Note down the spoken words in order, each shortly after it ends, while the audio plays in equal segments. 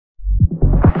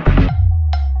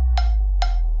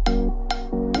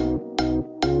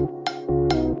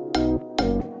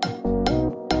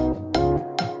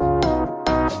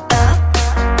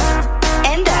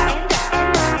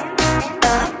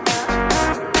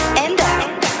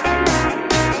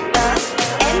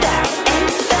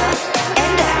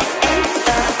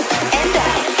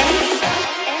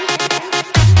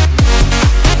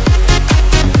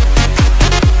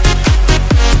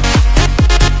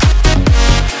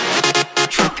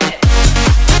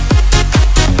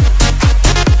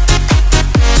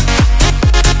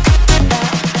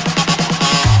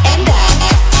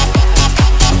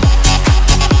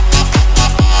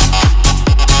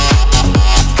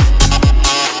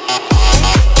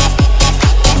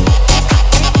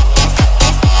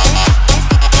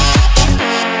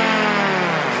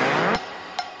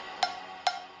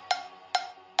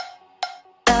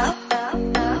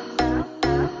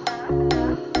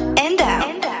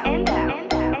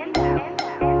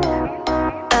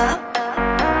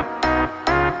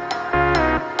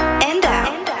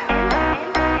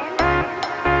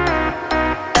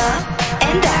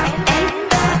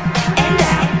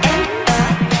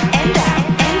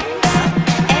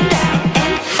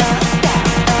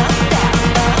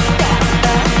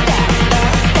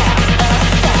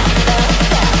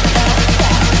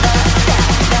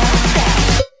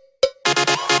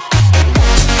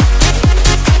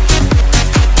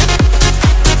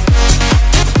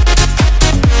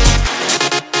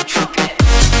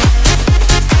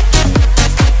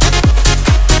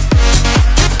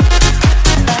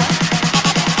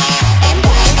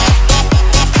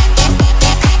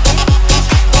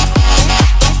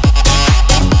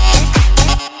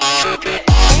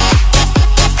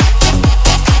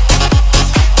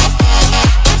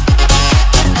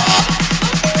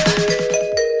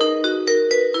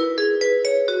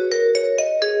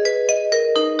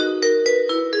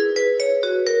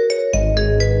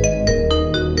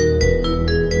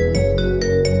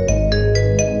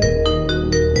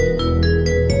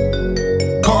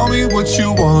what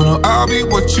you wanna, I'll be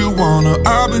what you wanna.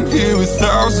 I've been here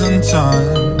 1,000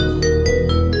 times.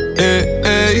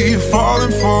 Hey, falling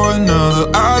for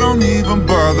another, I don't even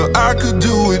bother. I could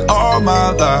do it all my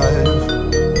life.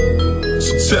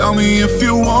 So tell me if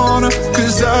you wanna,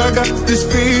 cause I got this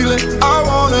feeling. I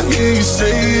wanna hear you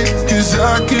say it, cause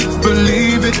I can't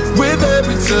believe it. With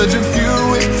every touch of you,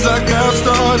 it's like I've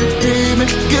started dreaming.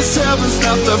 Guess heaven's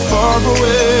not that far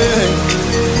away.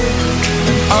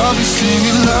 And I'll be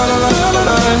singing la la la la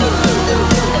la.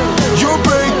 You're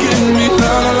breaking me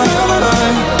la la la la la.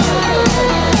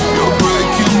 You're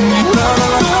breaking me la la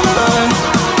la la la.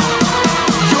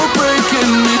 You're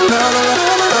breaking me la la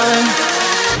la la la.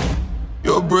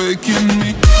 You're breaking me.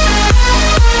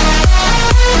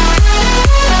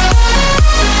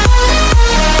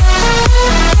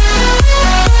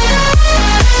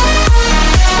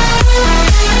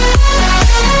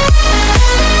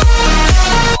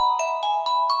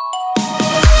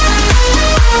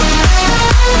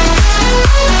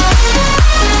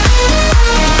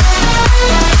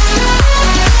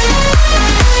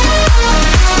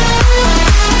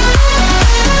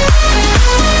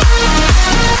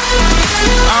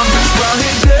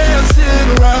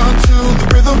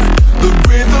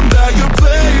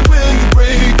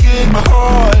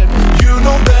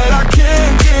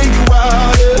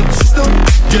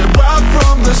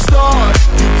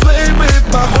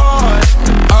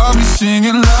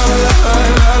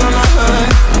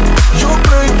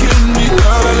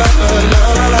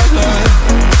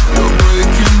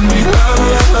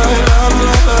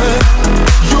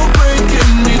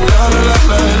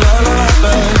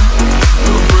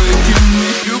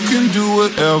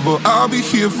 I'll be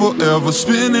here forever,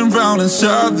 spinning round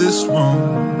inside this room.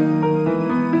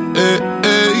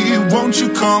 Hey, won't you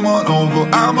come on over?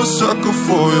 I'm a sucker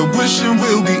for you, wishing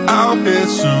we'll be out here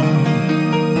soon.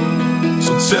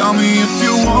 So tell me if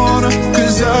you wanna,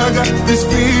 cause I got this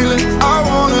feeling. I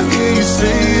wanna hear you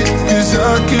say it, cause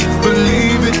I can't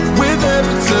believe it. With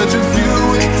every touch of you,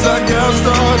 it's like I've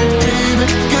started dreaming.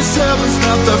 Guess heaven's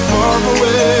not that far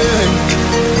away.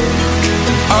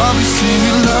 I'll be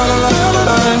singing la la la la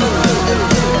la.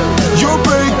 You're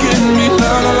breaking me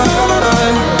la la la la la.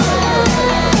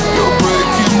 You're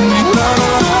breaking me la la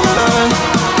la la la.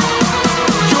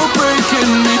 You're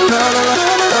breaking me la la la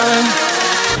la la.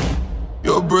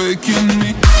 You're breaking me.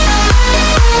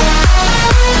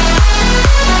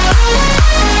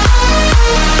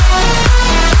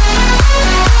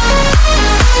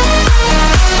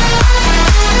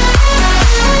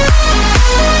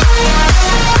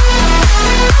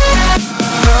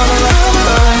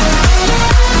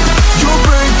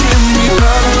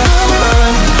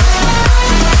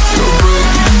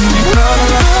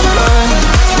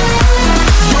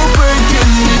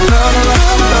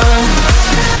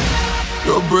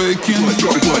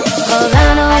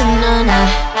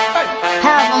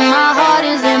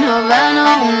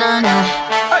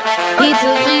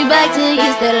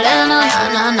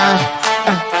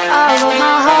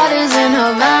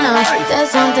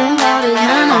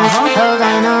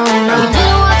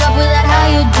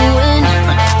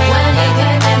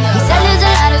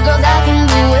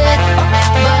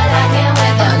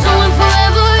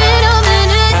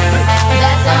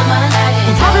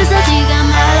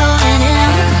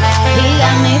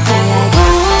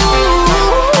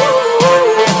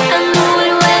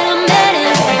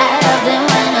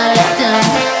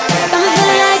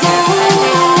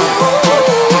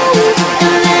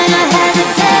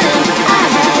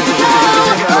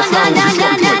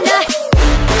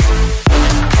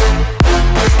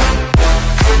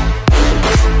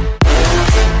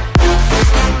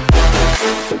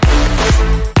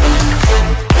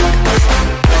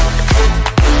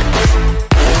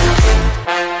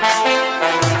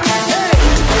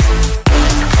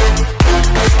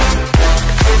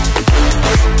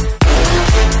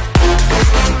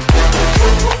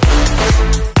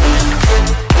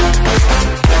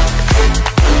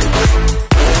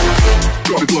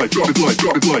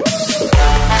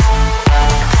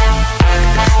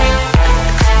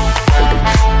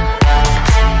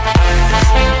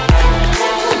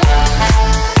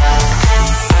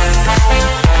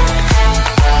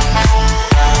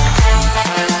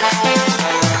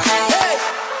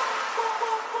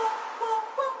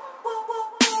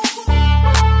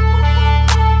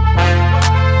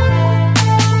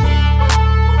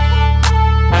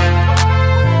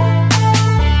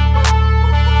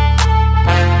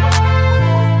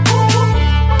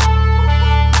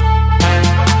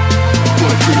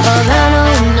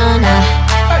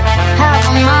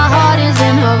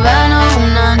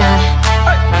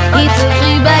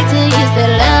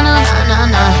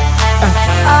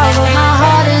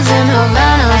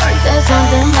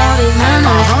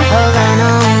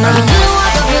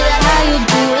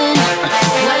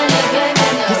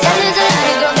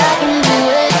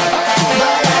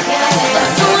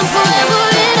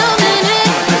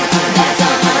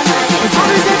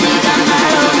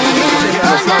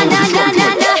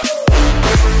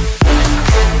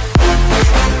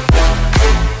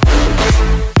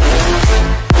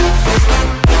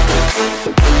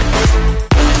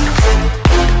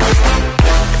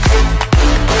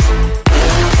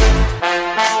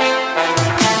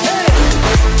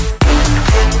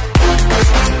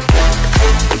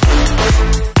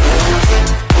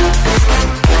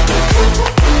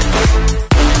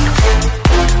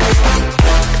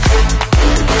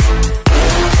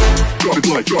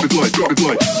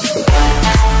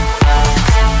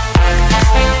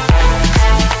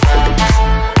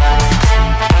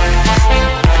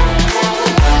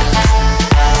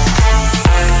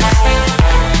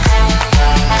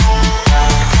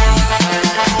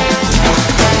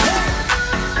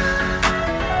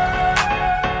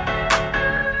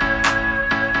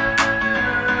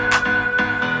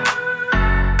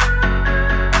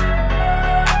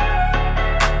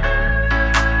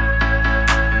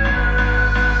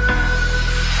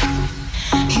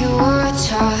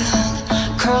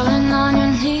 crowd, crawling on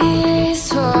your knees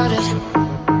toward it,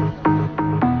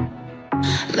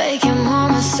 making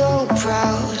mama so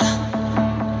proud,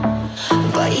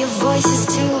 but your voice is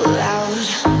too loud.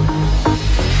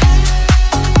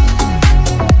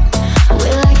 We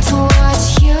like to watch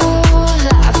you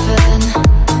laughing,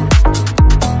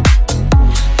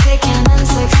 picking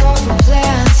insects off of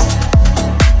plants.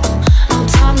 No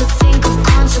time to think of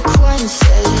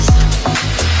consequences.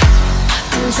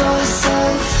 Control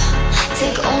yourself,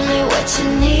 take only what you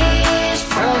need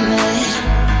from it.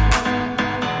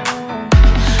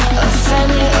 A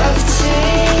family of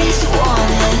trees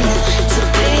wanting to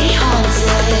be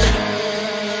haunted.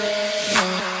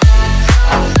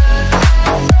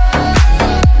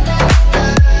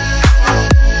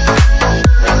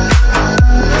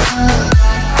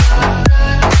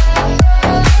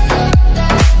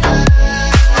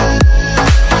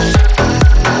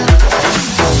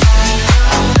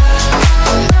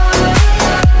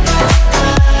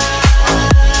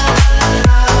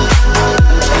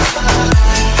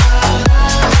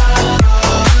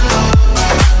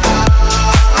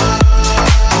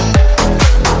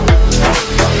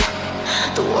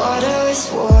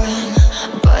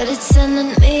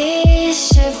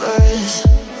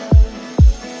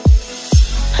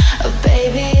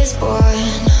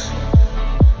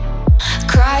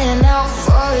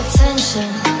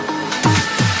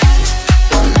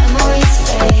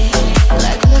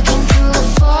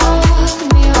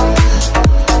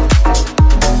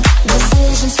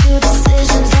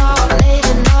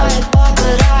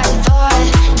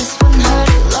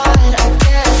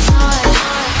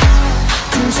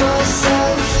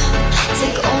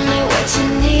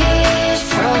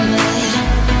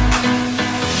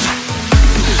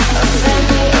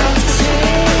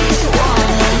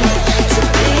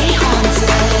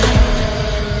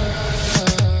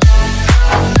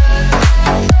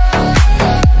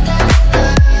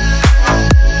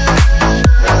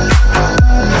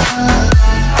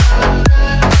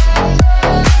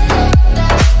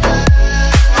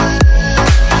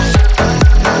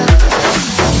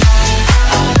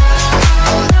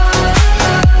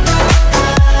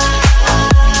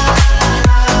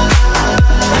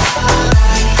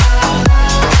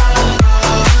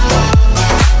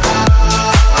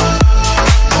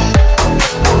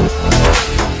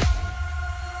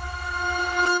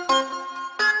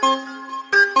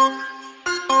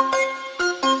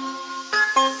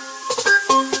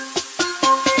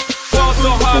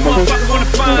 Motherfuckers wanna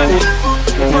find me.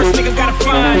 First nigga gotta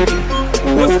find me.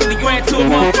 What's 50 grand to a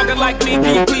motherfucker like me?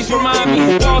 Can you please remind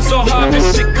me? Ball so hard,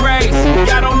 this shit crazy.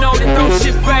 Y'all don't know that those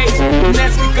shit fades. And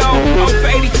as we go, I'm for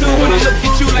 82 when I look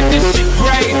at you like this shit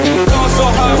crazy. Ball so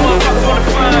hard, motherfuckers wanna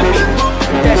find me.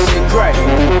 That shit great.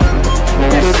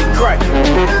 That shit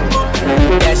great.